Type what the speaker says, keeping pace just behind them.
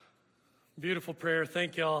Beautiful prayer.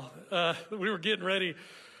 Thank y'all. We were getting ready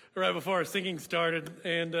right before our singing started,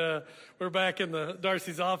 and we're back in the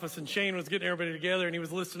Darcy's office, and Shane was getting everybody together, and he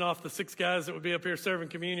was listing off the 6 guys that would be up here serving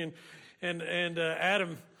communion, and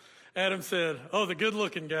Adam said, "Oh, the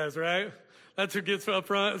good-looking guys, right? That's who gets up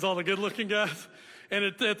front, is all the good-looking guys." And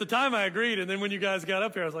at the time, I agreed. And then when you guys got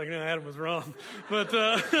up here, I was like, no, Adam was wrong. But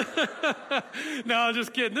no, I'm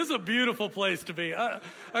just kidding. This is a beautiful place to be. I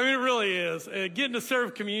mean, it really is. Getting to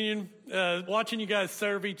serve communion, watching you guys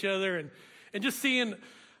serve each other, and just seeing,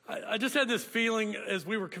 I just had this feeling as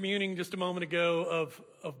we were communing just a moment ago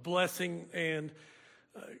of blessing and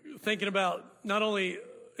thinking about not only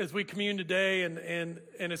as we commune today and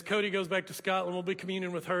as Cody goes back to Scotland, we'll be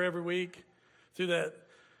communing with her every week through that.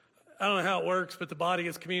 I don't know how it works, but the body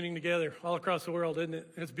is communing together all across the world, isn't it?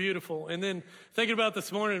 It's beautiful. And then thinking about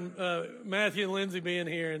this morning, Matthew and Lindsay being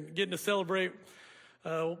here and getting to celebrate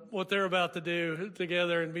what they're about to do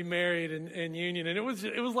together and be married and union. And it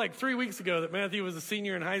was like 3 weeks ago that Matthew was a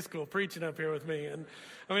senior in high school preaching up here with me. And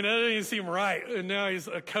I mean, that didn't even seem right. And now he's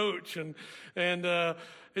a coach, and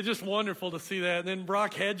it's just wonderful to see that. And then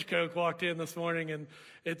Brock Hedgecoke walked in this morning, and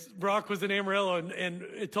Brock was in Amarillo, and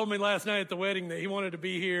it told me last night at the wedding that he wanted to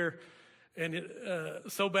be here, and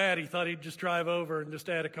so bad he thought he'd just drive over and just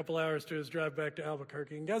add a couple hours to his drive back to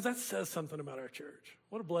Albuquerque. And guys, that says something about our church.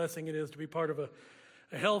 What a blessing it is to be part of a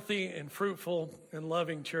healthy and fruitful and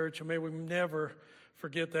loving church, and may we never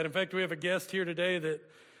forget that. In fact, we have a guest here today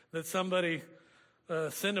that somebody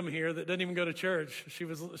send them here that doesn't even go to church.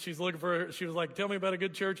 She's looking for. She was like, "Tell me about a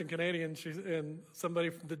good church in Canadian." And somebody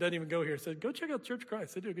that doesn't even go here said, "Go check out Church of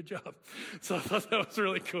Christ. They do a good job." So I thought that was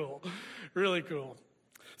really cool, really cool.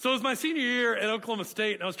 So it was my senior year at Oklahoma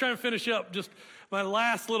State, and I was trying to finish up just my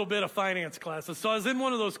last little bit of finance classes. So I was in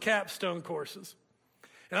one of those capstone courses,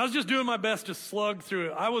 and I was just doing my best to slug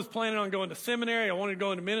through it. I was planning on going to seminary. I wanted to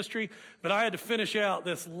go into ministry, but I had to finish out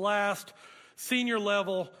this last senior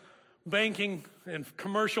level banking and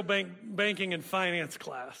commercial banking and finance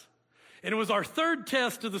class. And it was our third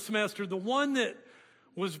test of the semester, the one that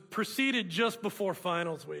was preceded just before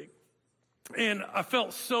finals week. And I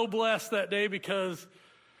felt so blessed that day because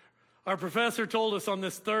our professor told us on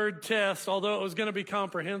this third test, although it was going to be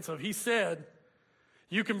comprehensive, he said,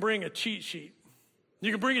 you can bring a cheat sheet. You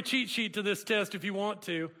can bring a cheat sheet to this test if you want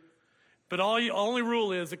to, but only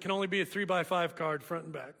rule is it can only be a 3x5 card front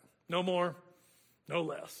and back. No more, no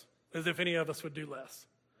less. As if any of us would do less.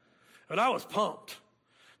 But I was pumped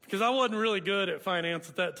because I wasn't really good at finance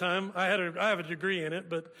at that time. I have a degree in it,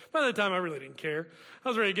 but by that time I really didn't care. I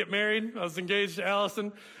was ready to get married. I was engaged to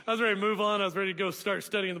Allison. I was ready to move on. I was ready to go start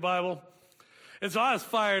studying the Bible. And so I was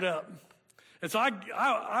fired up. And so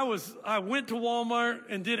I went to Walmart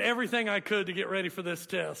and did everything I could to get ready for this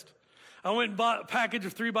test. I went and bought a package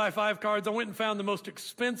of 3x5 cards. I went and found the most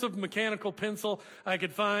expensive mechanical pencil I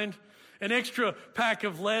could find. An extra pack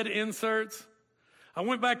of lead inserts. I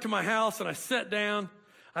went back to my house and I sat down.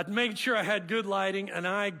 I'd made sure I had good lighting, and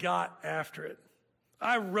I got after it.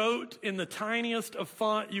 I wrote in the tiniest of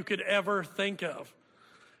font you could ever think of.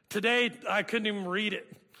 Today, I couldn't even read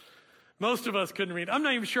it. Most of us couldn't read it. I'm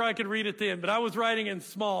not even sure I could read it then, but I was writing in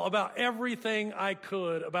small about everything I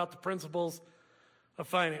could about the principles of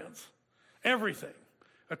finance. Everything.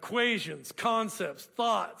 Equations, concepts,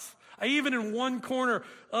 thoughts. I even in one corner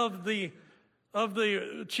of the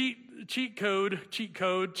cheat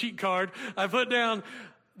card, I put down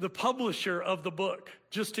the publisher of the book,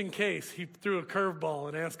 just in case he threw a curveball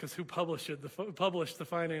and asked us who published the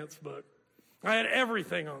finance book. I had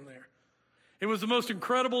everything on there. It was the most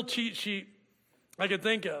incredible cheat sheet I could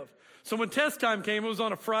think of. So when test time came, it was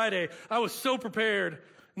on a Friday. I was so prepared,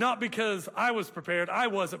 not because I was prepared. I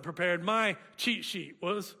wasn't prepared. My cheat sheet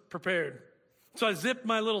was prepared. So I zipped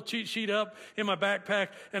my little cheat sheet up in my backpack,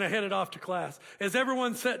 and I headed off to class. As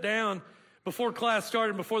everyone sat down before class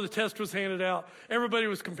started, before the test was handed out, everybody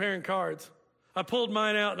was comparing cards. I pulled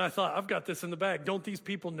mine out, and I thought, I've got this in the bag. Don't these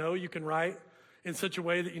people know you can write in such a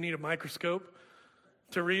way that you need a microscope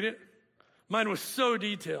to read it? Mine was so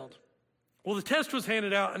detailed. Well, the test was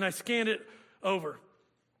handed out, and I scanned it over.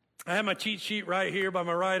 I had my cheat sheet right here by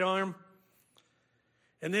my right arm.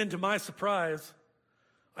 And then, to my surprise,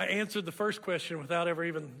 I answered the first question without ever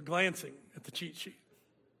even glancing at the cheat sheet.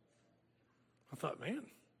 I thought, man.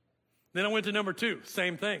 Then I went to number 2,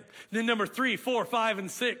 same thing. Then number 3, 4, 5, and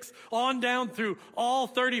 6, on down through all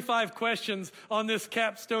 35 questions on this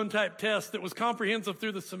capstone type test that was comprehensive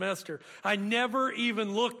through the semester. I never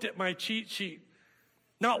even looked at my cheat sheet.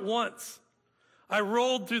 Not once. I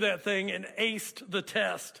rolled through that thing and aced the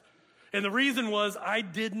test. And the reason was I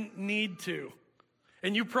didn't need to.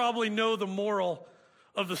 And you probably know the moral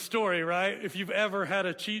of the story, right? If you've ever had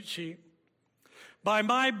a cheat sheet. by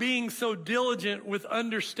my being so diligent with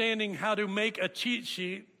understanding how to make a cheat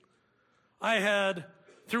sheet, I had,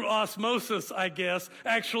 through osmosis, I guess,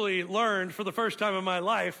 actually learned for the first time in my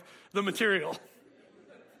life the material.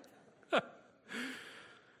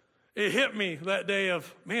 It hit me that day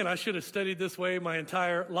of, man, I should have studied this way my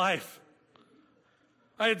entire life.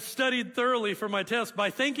 I had studied thoroughly for my test by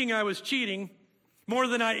thinking I was cheating more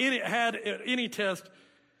than I had at any test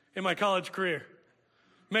in my college career.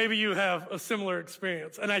 Maybe you have a similar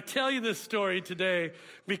experience. And I tell you this story today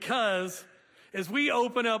because as we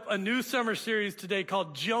open up a new summer series today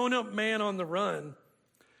called Jonah Man on the Run,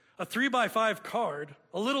 a 3x5 card,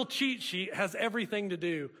 a little cheat sheet, has everything to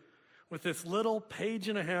do with this little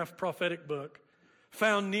page-and-a-half prophetic book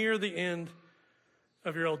found near the end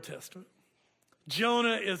of your Old Testament.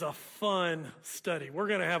 Jonah is a fun study. We're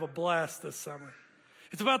going to have a blast this summer.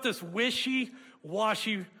 It's about this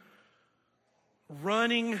wishy-washy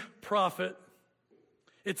running prophet.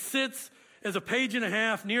 It sits as a page and a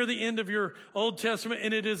half near the end of your Old Testament,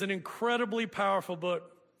 and it is an incredibly powerful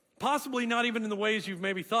book, possibly not even in the ways you've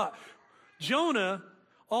maybe thought. Jonah,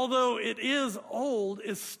 although it is old,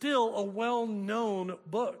 is still a well-known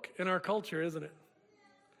book in our culture, isn't it?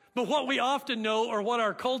 But what we often know, or what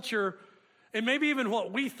our culture, and maybe even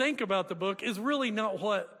what we think about the book, is really not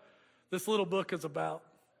what this little book is about.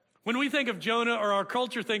 When we think of Jonah, or our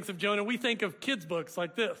culture thinks of Jonah, we think of kids' books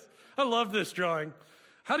like this. I love this drawing.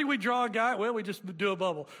 How do we draw a guy? Well, we just do a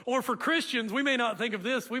bubble. Or for Christians, we may not think of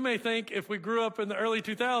this. We may think, if we grew up in the early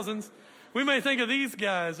 2000s, we may think of these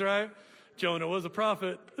guys, right? Jonah was a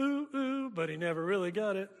prophet, ooh, ooh, but he never really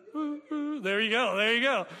got it. Ooh, ooh. There you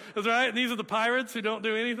go. That's right. And these are the pirates who don't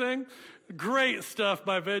do anything. Great stuff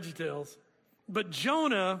by VeggieTales. But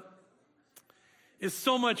Jonah is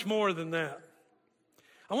so much more than that.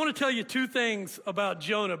 I want to tell you two things about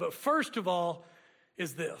Jonah, but first of all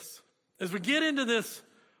is this. As we get into this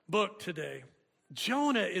book today,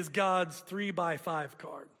 Jonah is God's 3x5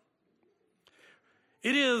 card.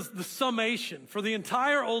 It is the summation for the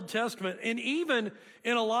entire Old Testament, and even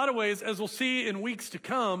in a lot of ways, as we'll see in weeks to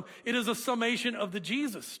come, it is a summation of the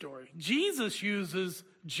Jesus story. Jesus uses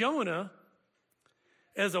Jonah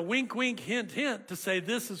as a wink, wink, hint, hint to say,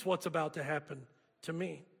 this is what's about to happen to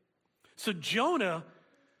me. So Jonah,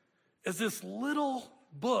 as this little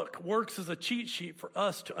book, works as a cheat sheet for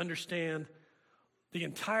us to understand the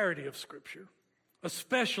entirety of Scripture,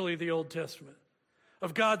 especially the Old Testament,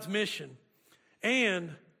 of God's mission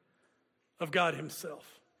and of God himself.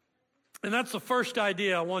 And that's the first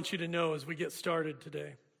idea I want you to know as we get started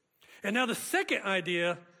today. And now the second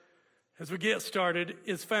idea as we get started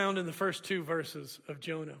is found in the first two verses of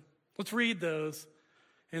Jonah. Let's read those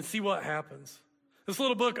and see what happens. This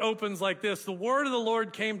little book opens like this. The word of the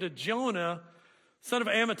Lord came to Jonah, son of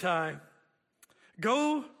Amittai.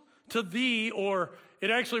 Go to thee, or it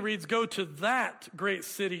actually reads, go to that great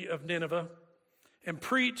city of Nineveh and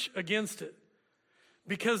preach against it,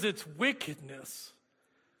 because its wickedness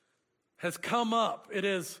has come up. It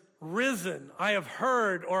has risen. I have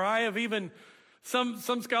heard, or I have even, some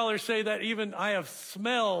scholars say that even I have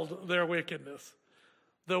smelled their wickedness,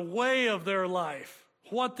 the way of their life.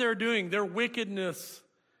 What they're doing, their wickedness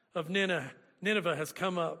of Nineveh has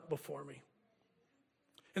come up before me.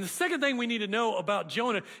 And the second thing we need to know about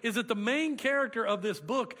Jonah is that the main character of this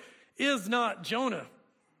book is not Jonah.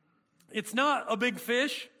 It's not a big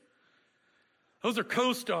fish. Those are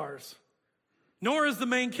co-stars. Nor is the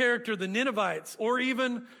main character the Ninevites, or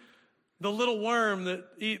even the little worm that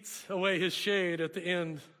eats away his shade at the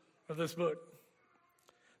end of this book.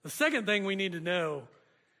 The second thing we need to know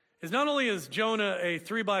is not only is Jonah a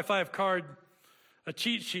 3x5 card, a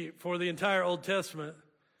cheat sheet for the entire Old Testament,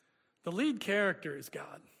 the lead character is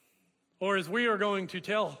God. Or as we are going to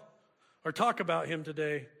tell or talk about him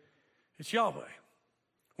today, it's Yahweh.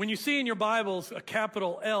 When you see in your Bibles a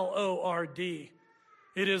capital L-O-R-D,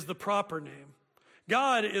 it is the proper name.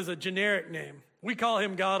 God is a generic name. We call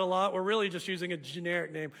him God a lot. We're really just using a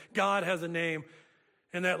generic name. God has a name,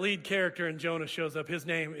 and that lead character in Jonah shows up. His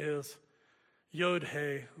name is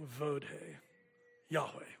Yod-Heh Vod-Heh,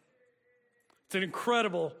 Yahweh. It's an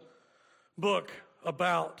incredible book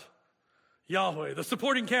about Yahweh. The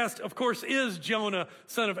supporting cast, of course, is Jonah,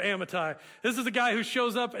 son of Amittai. This is a guy who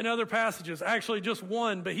shows up in other passages, actually just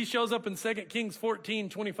one, but he shows up in 2 Kings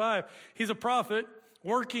 14:25. He's a prophet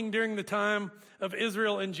working during the time of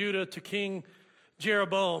Israel and Judah to King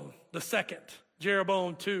Jeroboam II,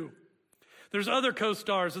 Jeroboam II. There's other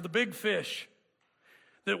co-stars of the big fish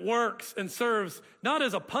that works and serves not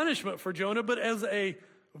as a punishment for Jonah, but as a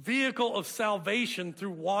vehicle of salvation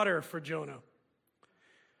through water for Jonah.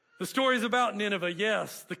 The story is about Nineveh,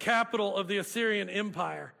 yes, the capital of the Assyrian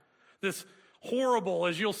Empire, this horrible,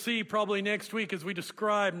 as you'll see probably next week as we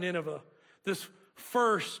describe Nineveh, this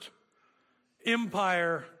first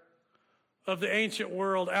empire of the ancient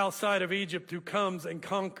world outside of Egypt who comes and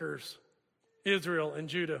conquers Israel and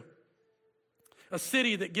Judah. A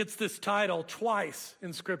city that gets this title twice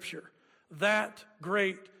in Scripture, that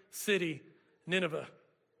great city, Nineveh.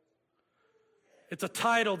 It's a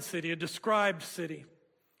titled city, a described city.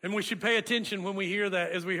 And we should pay attention when we hear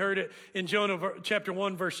that, as we heard it in Jonah chapter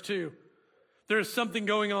 1, verse 2. There's something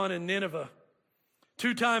going on in Nineveh.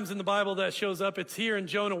 2 times in the Bible that shows up. It's here in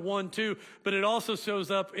Jonah 1:2, but it also shows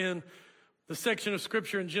up in the section of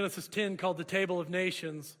Scripture in Genesis 10 called the Table of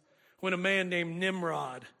Nations, when a man named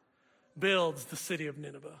Nimrod builds the city of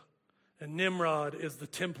Nineveh. And Nimrod is the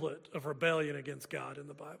template of rebellion against God in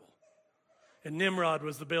the Bible. And Nimrod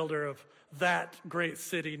was the builder of that great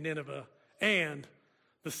city, Nineveh, and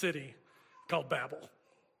the city called Babel,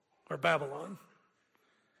 or Babylon.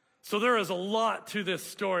 So there is a lot to this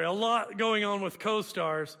story, a lot going on with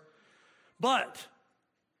co-stars. But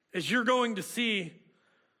as you're going to see,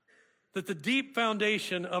 that the deep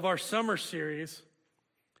foundation of our summer series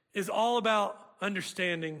is all about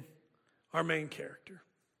understanding our main character,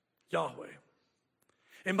 Yahweh.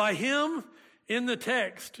 And by him in the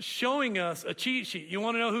text showing us a cheat sheet. You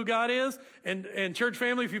want to know who God is? And church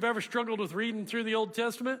family, if you've ever struggled with reading through the Old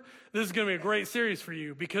Testament, this is going to be a great series for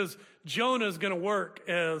you, because Jonah is going to work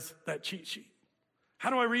as that cheat sheet. How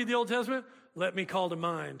do I read the Old Testament? Let me call to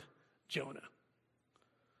mind Jonah.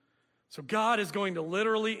 So God is going to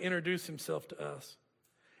literally introduce himself to us.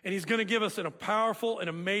 And he's going to give us a powerful and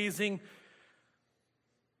amazing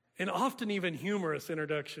and often even humorous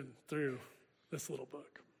introduction through this little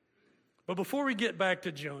book. But before we get back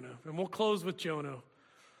to Jonah, and we'll close with Jonah,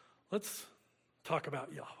 let's talk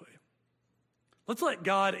about Yahweh. Let's let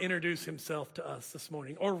God introduce himself to us this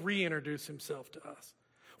morning, or reintroduce himself to us.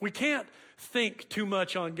 We can't think too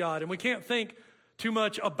much on God, and we can't think too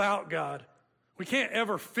much about God. We can't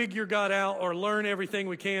ever figure God out or learn everything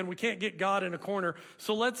we can. We can't get God in a corner.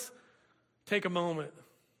 So let's take a moment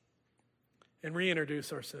and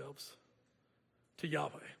reintroduce ourselves to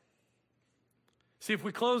Yahweh. See, if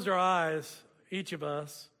we closed our eyes, each of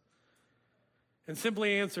us, and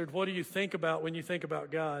simply answered, what do you think about when you think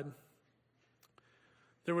about God?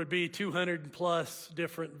 There would be 200 plus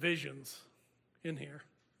different visions in here.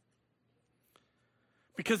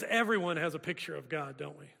 Because everyone has a picture of God,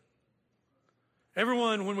 don't we?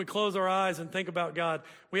 Everyone, when we close our eyes and think about God,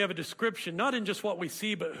 we have a description, not in just what we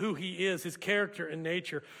see, but who he is, his character and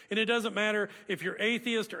nature. And it doesn't matter if you're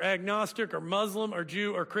atheist or agnostic or Muslim or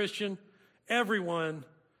Jew or Christian, everyone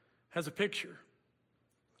has a picture.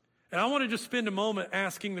 And I want to just spend a moment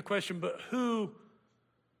asking the question, but who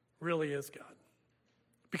really is God?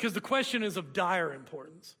 Because the question is of dire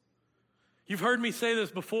importance. You've heard me say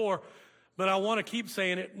this before, but I want to keep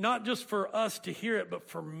saying it, not just for us to hear it, but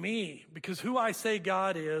for me. Because who I say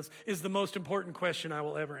God is the most important question I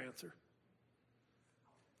will ever answer.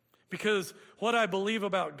 Because what I believe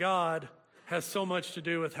about God has so much to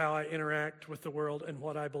do with how I interact with the world and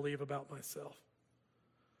what I believe about myself.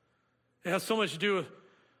 It has so much to do with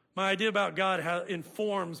my idea about God, how it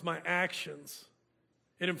informs my actions.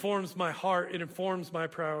 It informs my heart. It informs my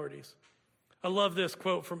priorities. I love this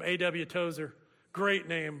quote from A.W. Tozer. Great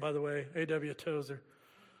name, by the way, A.W. Tozer.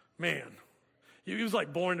 Man, he was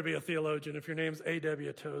like born to be a theologian if your name's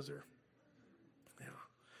A.W. Tozer. Yeah.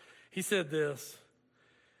 He said this: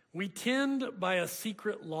 we tend by a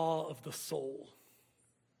secret law of the soul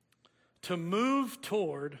to move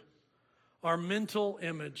toward our mental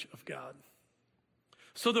image of God,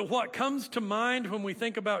 so that what comes to mind when we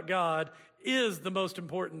think about God is the most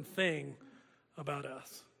important thing about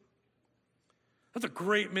us. That's a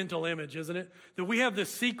great mental image, isn't it? That we have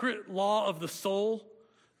this secret law of the soul,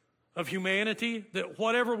 of humanity, that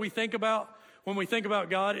whatever we think about when we think about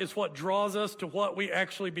God is what draws us to what we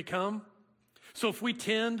actually become. So if we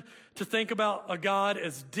tend to think about a God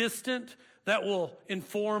as distant, that will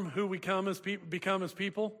inform who we become as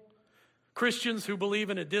people. Christians who believe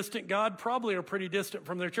in a distant God probably are pretty distant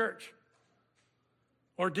from their church,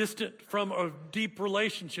 or distant from a deep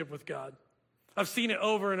relationship with God. I've seen it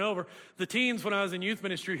over and over. The teens, when I was in youth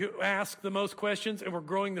ministry, who asked the most questions and were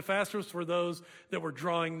growing the fastest were those that were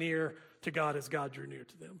drawing near to God as God drew near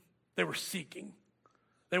to them. They were seeking.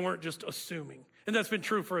 They weren't just assuming. And that's been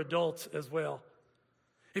true for adults as well.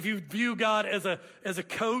 If you view God as a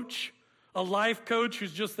coach, a life coach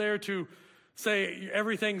who's just there to say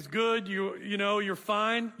everything's good, you know, you're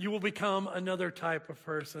fine, you will become another type of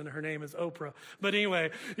person. Her name is Oprah. But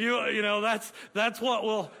anyway, you know, that's what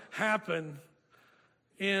will happen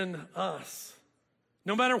in us.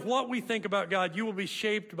 No matter what we think about God, you will be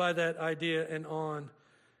shaped by that idea and on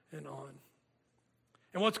and on.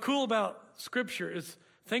 And what's cool about Scripture is,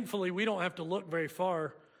 thankfully, we don't have to look very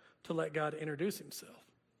far to let God introduce himself.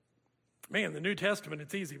 Man, the New Testament,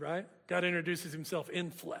 it's easy, right? God introduces himself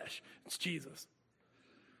in flesh. It's Jesus.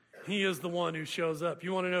 He is the one who shows up.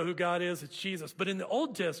 You want to know who God is? It's Jesus. But in the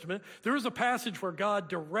Old Testament, there is a passage where God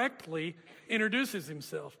directly introduces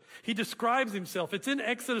himself. He describes himself. It's in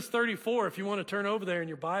Exodus 34 if you want to turn over there in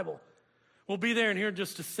your Bible. We'll be there in here in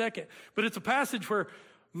just a second. But it's a passage where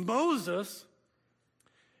Moses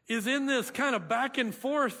is in this kind of back and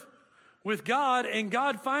forth with God, and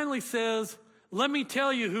God finally says, let me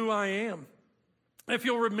tell you who I am. If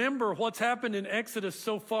you'll remember what's happened in Exodus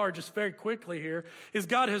so far, just very quickly here, is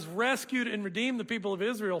God has rescued and redeemed the people of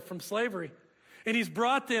Israel from slavery. And he's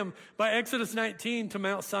brought them by Exodus 19 to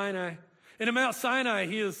Mount Sinai. And at Mount Sinai,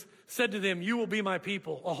 he has said to them, you will be my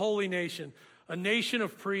people, a holy nation, a nation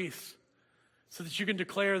of priests, so that you can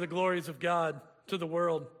declare the glories of God to the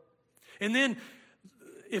world. And then,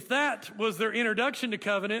 if that was their introduction to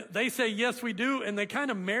covenant, they say, yes, we do, and they kind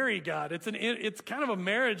of marry God. It's kind of a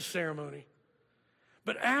marriage ceremony.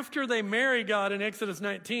 But after they marry God in Exodus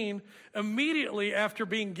 19, immediately after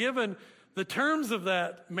being given the terms of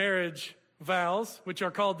that marriage vows, which are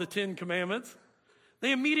called the 10 Commandments,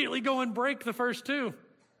 they immediately go and break the first two.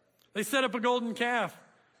 They set up a golden calf,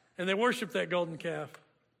 and they worship that golden calf.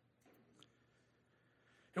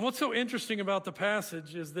 And what's so interesting about the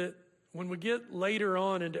passage is that when we get later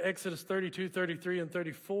on into Exodus 32, 33, and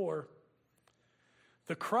 34,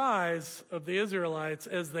 the cries of the Israelites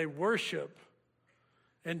as they worship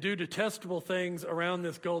and do detestable things around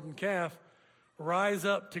this golden calf rise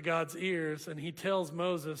up to God's ears, and he tells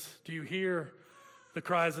Moses, do you hear the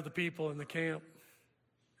cries of the people in the camp?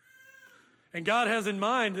 And God has in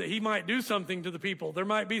mind that he might do something to the people. There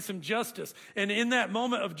might be some justice. And in that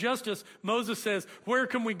moment of justice, Moses says, where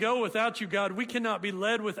can we go without you, God? We cannot be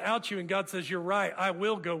led without you. And God says, you're right. I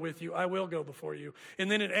will go with you. I will go before you.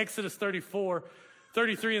 And then in Exodus 34,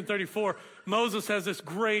 33 and 34, Moses has this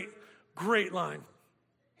great, great line.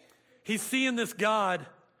 He's seeing this God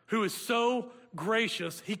who is so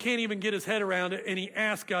gracious, he can't even get his head around it. And he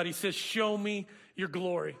asks God, he says, show me your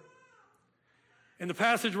glory. And the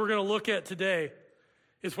passage we're going to look at today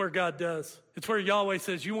is where God does. It's where Yahweh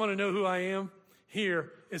says, you want to know who I am?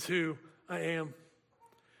 Here is who I am.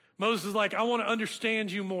 Moses is like, I want to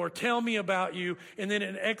understand you more. Tell me about you. And then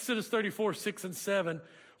in Exodus 34, 6 and 7,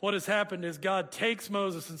 what has happened is God takes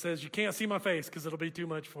Moses and says, you can't see my face because it'll be too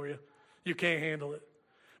much for you. You can't handle it.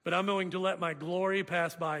 But I'm going to let my glory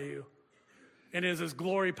pass by you. And as his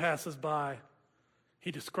glory passes by,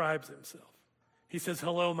 he describes himself. He says,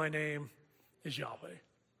 hello, my name is Yahweh.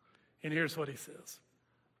 And here's what he says.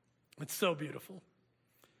 It's so beautiful.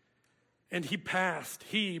 And he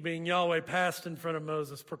being Yahweh, passed in front of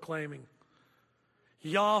Moses, proclaiming,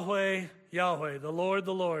 Yahweh, Yahweh, the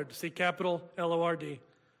Lord, see capital L-O-R-D.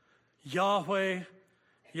 Yahweh,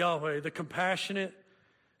 Yahweh, the compassionate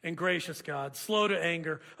and gracious God, slow to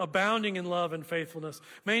anger, abounding in love and faithfulness,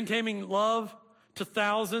 maintaining love to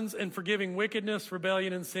thousands and forgiving wickedness,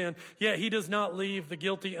 rebellion, and sin. Yet he does not leave the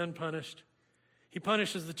guilty unpunished. He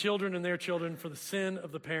punishes the children and their children for the sin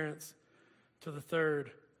of the parents to the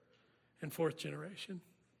third and fourth generation.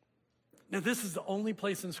 Now, this is the only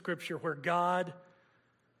place in Scripture where God,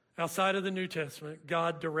 outside of the New Testament,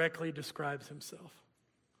 God directly describes himself.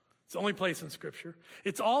 It's the only place in Scripture.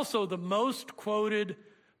 It's also the most quoted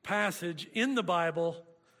passage in the Bible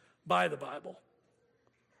by the Bible.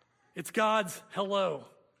 It's God's hello.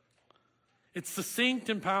 It's succinct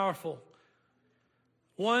and powerful.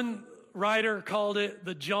 One writer called it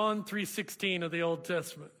the John 3:16 of the Old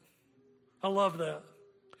Testament. I love that.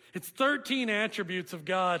 It's 13 attributes of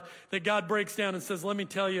God that God breaks down and says, let me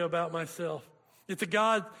tell you about myself. It's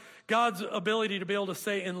God's ability to be able to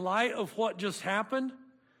say, in light of what just happened,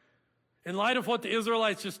 in light of what the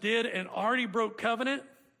Israelites just did and already broke covenant,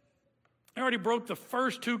 I already broke the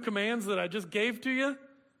first 2 commands that I just gave to you.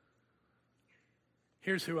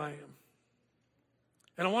 Here's who I am.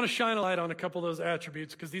 And I want to shine a light on a couple of those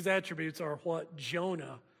attributes because these attributes are what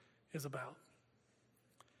Jonah is about.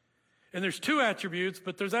 And there's 2 attributes,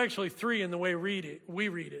 but there's actually 3 in the way we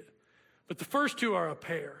read it. But the first 2 are a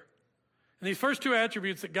pair. And these first 2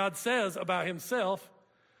 attributes that God says about himself,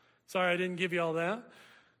 sorry I didn't give you all that,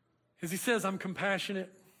 is he says, I'm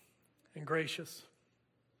compassionate and gracious.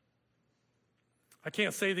 I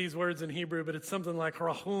can't say these words in Hebrew, but it's something like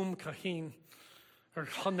Rahum Kahin. Or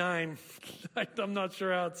Hanan, I'm not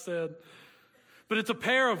sure how it's said. But it's a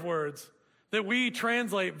pair of words that we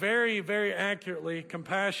translate very, very accurately,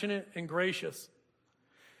 compassionate and gracious.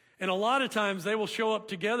 And a lot of times they will show up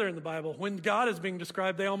together in the Bible. When God is being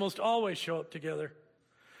described, they almost always show up together.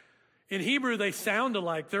 In Hebrew, they sound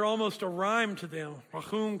alike. They're almost a rhyme to them.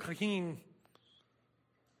 Rachum, kahin.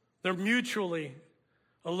 They're mutually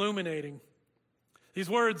illuminating. These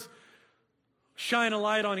words shine a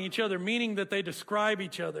light on each other, meaning that they describe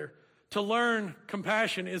each other. To learn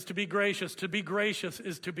compassion is to be gracious. To be gracious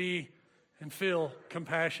is to be and feel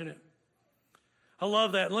compassionate. I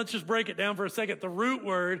love that. And let's just break it down for a second. The root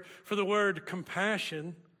word for the word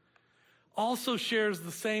compassion also shares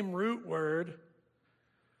the same root word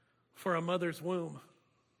for a mother's womb.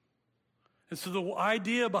 And so the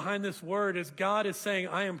idea behind this word is God is saying,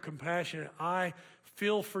 I am compassionate. I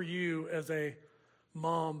feel for you as a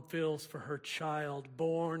mom feels for her child,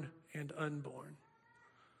 born and unborn.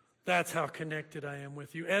 That's how connected I am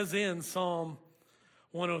with you. As in Psalm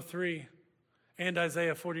 103 and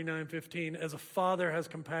Isaiah 49:15, as a father has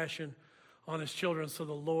compassion on his children, so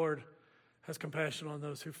the Lord has compassion on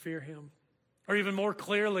those who fear him. Or even more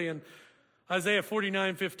clearly in Isaiah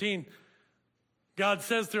 49:15, God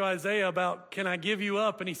says through Isaiah about, can I give you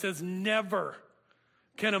up? And he says, never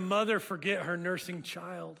can a mother forget her nursing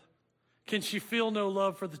child. Can she feel no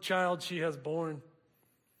love for the child she has born?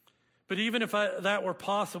 But even if that were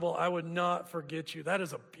possible, I would not forget you. That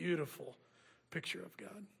is a beautiful picture of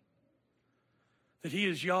God. That he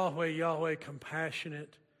is Yahweh, Yahweh,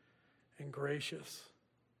 compassionate and gracious.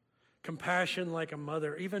 Compassion like a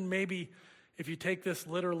mother. Even maybe if you take this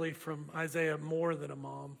literally from Isaiah, more than a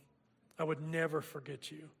mom. I would never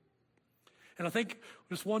forget you. And I think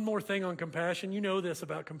just one more thing on compassion. You know this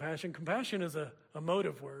about compassion. Compassion is a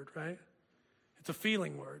emotive word, right? It's a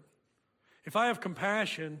feeling word. If I have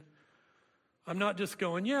compassion, I'm not just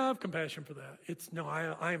going, yeah, I have compassion for that. It's no,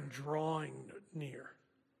 I am drawing near.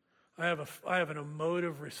 I have an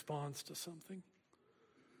emotive response to something.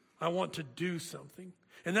 I want to do something.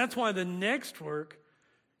 And that's why the next word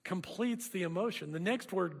completes the emotion. The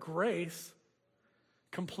next word, grace,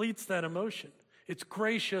 completes that emotion. It's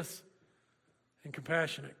gracious and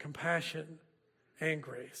compassionate. Compassion and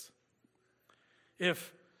grace.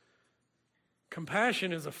 If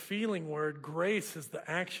compassion is a feeling word, grace is the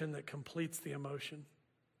action that completes the emotion.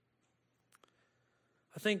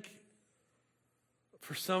 I think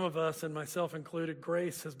for some of us, and myself included,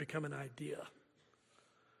 grace has become an idea.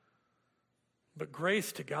 But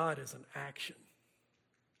grace to God is an action.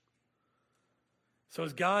 So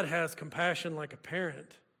as God has compassion like a parent,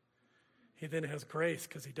 he then has grace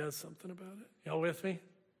because he does something about it. Y'all with me?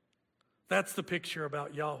 That's the picture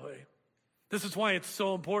about Yahweh. This is why it's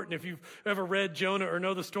so important. If you've ever read Jonah or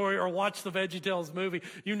know the story or watched the VeggieTales movie,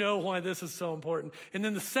 you know why this is so important. And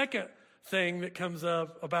then the second thing that comes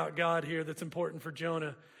up about God here that's important for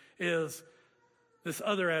Jonah is this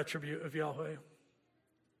other attribute of Yahweh.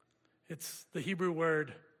 It's the Hebrew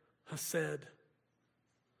word hesed.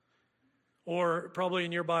 Or probably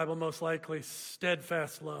in your Bible, most likely,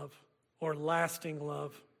 steadfast love or lasting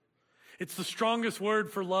love. It's the strongest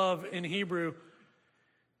word for love in Hebrew.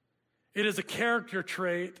 It is a character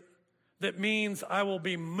trait that means I will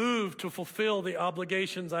be moved to fulfill the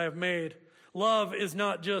obligations I have made. Love is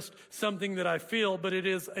not just something that I feel, but it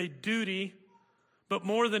is a duty. But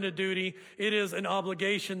more than a duty, it is an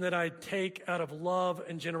obligation that I take out of love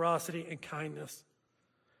and generosity and kindness.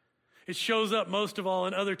 It shows up most of all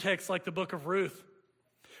in other texts like the book of Ruth.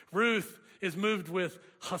 Ruth is moved with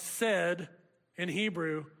hesed in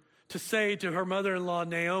Hebrew to say to her mother-in-law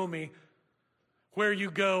Naomi, where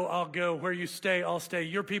you go, I'll go. Where you stay, I'll stay.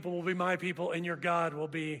 Your people will be my people, and your God will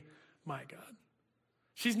be my God.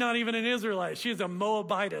 She's not even an Israelite. She is a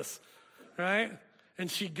Moabitess, right?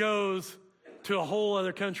 And she goes to a whole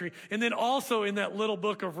other country. And then also in that little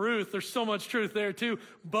book of Ruth, there's so much truth there too.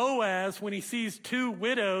 Boaz, when he sees two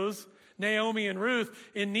widows, Naomi and Ruth,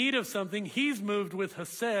 in need of something, he's moved with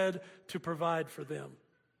hesed to provide for them.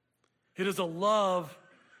 It is a love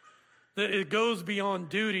that it goes beyond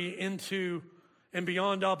duty into and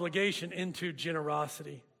beyond obligation into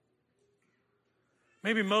generosity.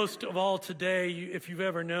 Maybe most of all today, if you've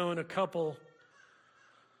ever known a couple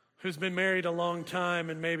who's been married a long time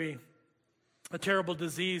and maybe a terrible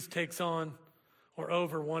disease takes on or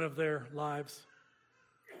over one of their lives.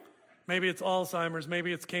 Maybe it's Alzheimer's,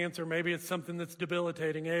 maybe it's cancer, maybe it's something that's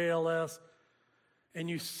debilitating, ALS, and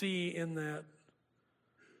you see in that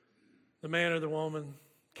the man or the woman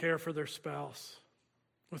care for their spouse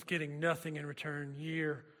with getting nothing in return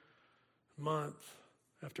year, month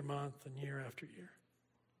after month, and year after year.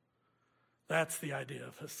 That's the idea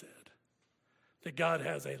of hesed, that God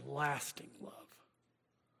has a lasting love,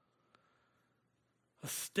 a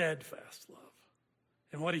steadfast love,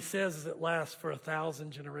 And what he says is it lasts for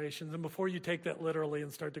 1,000 generations. And before you take that literally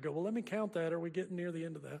and start to go, well, let me count that. Are we getting near the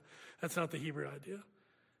end of that? That's not the Hebrew idea.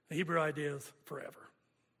 The Hebrew idea is forever.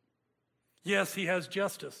 Yes, he has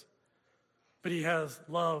justice, but he has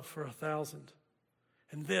love for 1,000.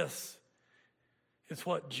 And this is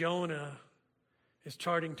what Jonah is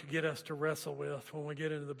charting to get us to wrestle with when we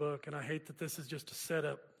get into the book. And I hate that this is just a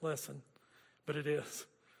setup lesson, but it is.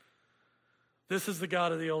 This is the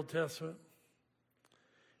God of the Old Testament.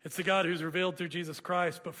 It's the God who's revealed through Jesus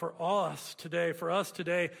Christ. But for us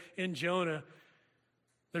today in Jonah,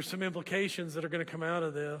 there's some implications that are going to come out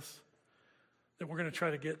of this that we're going to try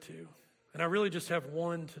to get to. And I really just have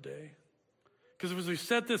one today. Because as we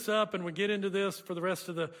set this up and we get into this for the rest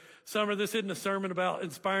of the summer, this isn't a sermon about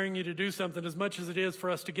inspiring you to do something as much as it is for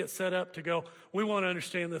us to get set up to go, we want to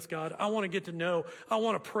understand this, God. I want to get to know. I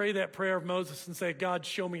want to pray that prayer of Moses and say, God,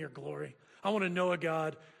 show me your glory. I want to know a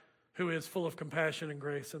God who is full of compassion and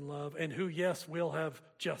grace and love, and who, yes, will have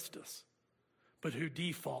justice, but who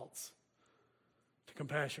defaults to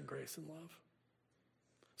compassion, grace, and love.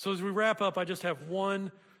 So as we wrap up, I just have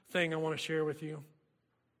one thing I want to share with you.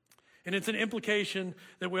 And it's an implication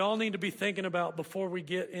that we all need to be thinking about before we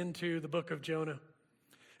get into the book of Jonah.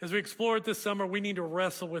 As we explore it this summer, we need to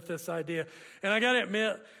wrestle with this idea. And I got to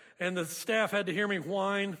admit, and the staff had to hear me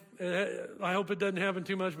whine. I hope it doesn't happen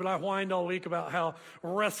too much, but I whined all week about how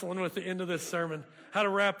wrestling with the end of this sermon, how to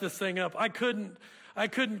wrap this thing up. I couldn't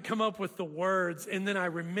come up with the words. And then I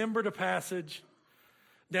remembered a passage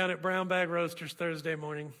down at Brown Bag Roasters Thursday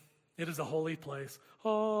morning. It is a holy place.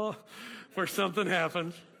 Oh, where something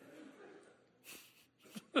happened.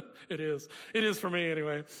 It is. It is for me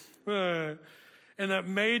anyway. And that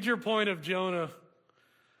major point of Jonah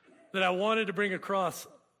that I wanted to bring across,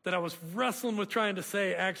 that I was wrestling with trying to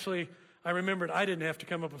say, actually, I remembered I didn't have to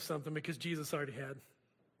come up with something because Jesus already had.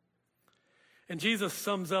 And Jesus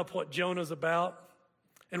sums up what Jonah's about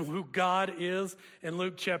and who God is in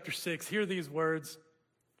Luke chapter 6. Hear these words.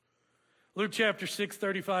 Luke chapter 6,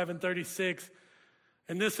 35 and 36.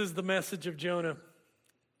 And this is the message of Jonah.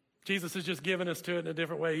 Jesus has just given us to it in a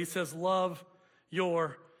different way. He says, love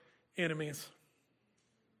your enemies.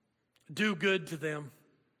 Do good to them.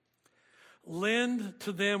 Lend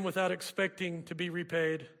to them without expecting to be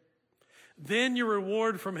repaid. Then your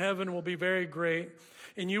reward from heaven will be very great,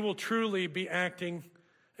 and you will truly be acting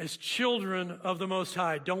as children of the Most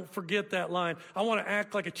High. Don't forget that line. I want to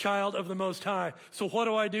act like a child of the Most High. So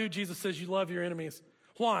what do? Jesus says you love your enemies.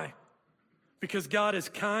 Why? Because God is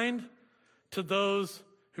kind to those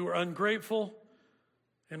who are ungrateful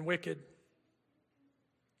and wicked.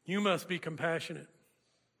 You must be compassionate,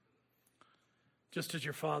 just as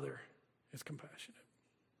your Father is compassionate.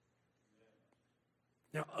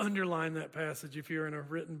 Now, underline that passage if you're in a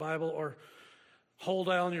written Bible, or hold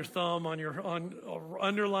down your thumb or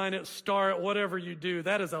underline it, star it, whatever you do.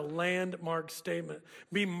 That is a landmark statement.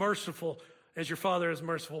 Be merciful as your Father is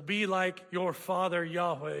merciful. Be like your Father,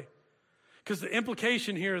 Yahweh. Because the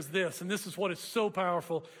implication here is this, and this is what is so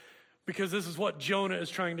powerful, because this is what Jonah is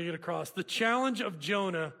trying to get across. The challenge of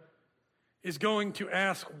Jonah is going to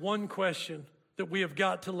ask one question that we have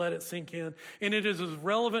got to let it sink in. And it is as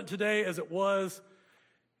relevant today as it was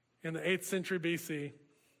in the 8th century BC.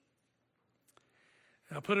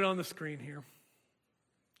 And I'll put it on the screen here.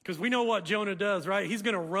 Because we know what Jonah does, right? He's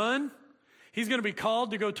going to run. He's going to be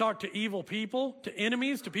called to go talk to evil people, to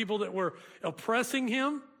enemies, to people that were oppressing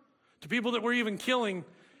him, to people that were even killing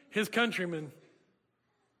his countrymen.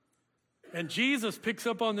 And Jesus picks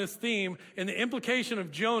up on this theme, and the implication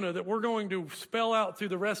of Jonah that we're going to spell out through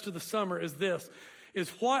the rest of the summer is this, is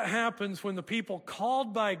what happens when the people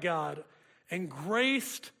called by God and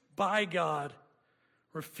graced by God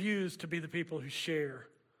refuse to be the people who share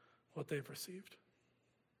what they've received.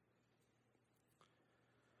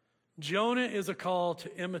 Jonah is a call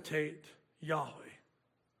to imitate Yahweh,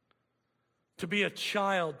 to be a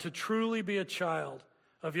child, to truly be a child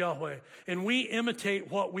of Yahweh. And we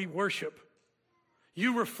imitate what we worship.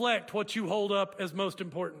 You reflect what you hold up as most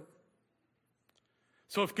important.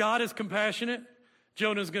 So if God is compassionate,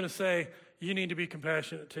 Jonah's going to say, you need to be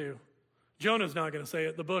compassionate too. Jonah's not going to say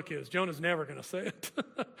it, the book is. Jonah's never going to say it.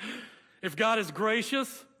 If God is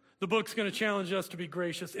gracious, the book's going to challenge us to be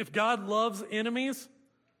gracious. If God loves enemies,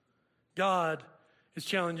 God is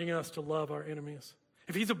challenging us to love our enemies.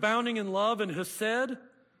 If he's abounding in love and hesed,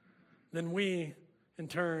 then we, in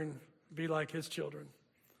turn, be like his children.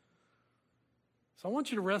 So I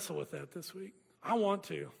want you to wrestle with that this week. I want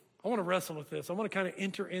to wrestle with this. I want to kind of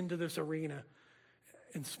enter into this arena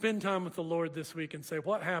and spend time with the Lord this week and say,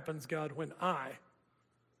 what happens, God, when I,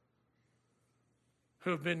 who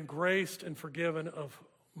have been graced and forgiven of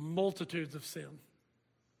multitudes of sin,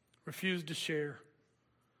 refused to share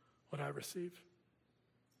what I received.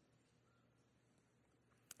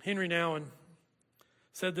 Henry Nouwen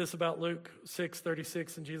said this about Luke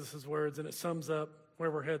 6:36 in Jesus' words, and it sums up where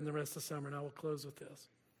we're heading the rest of the summer, and I will close with this.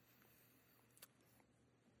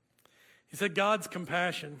 He said, God's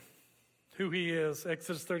compassion, who he is,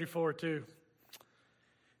 Exodus 34:2,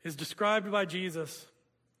 is described by Jesus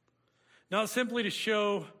not simply to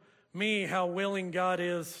show me how willing God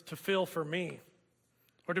is to feel for me,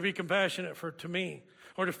 or to be compassionate to me,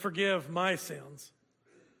 or to forgive my sins,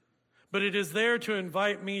 but it is there to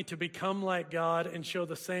invite me to become like God and show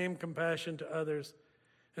the same compassion to others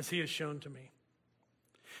as he has shown to me.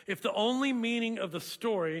 If the only meaning of the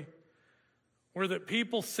story were that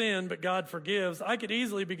people sin but God forgives, I could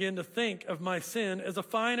easily begin to think of my sin as a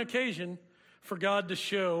fine occasion for God to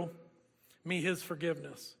show me his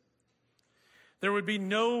forgiveness. There would be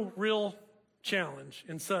no real challenge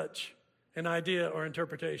in such an idea or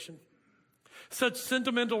interpretation. Such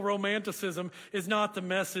sentimental romanticism is not the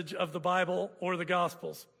message of the Bible or the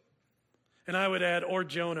Gospels. And I would add, or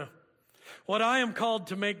Jonah. What I am called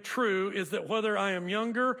to make true is that whether I am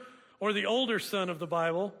younger or the older son of the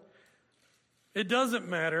Bible, it doesn't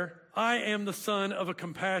matter. I am the son of a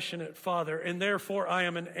compassionate father, and therefore I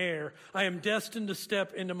am an heir. I am destined to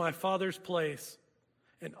step into my father's place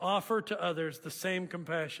and offer to others the same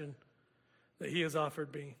compassion that he has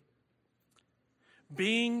offered me.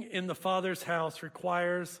 Being in the Father's house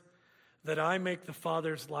requires that I make the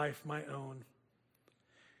Father's life my own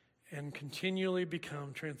and continually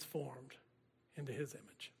become transformed into his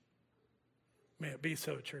image. May it be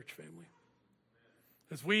so, church family.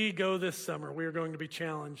 As we go this summer, we are going to be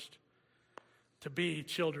challenged to be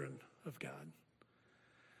children of God.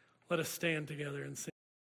 Let us stand together and sing.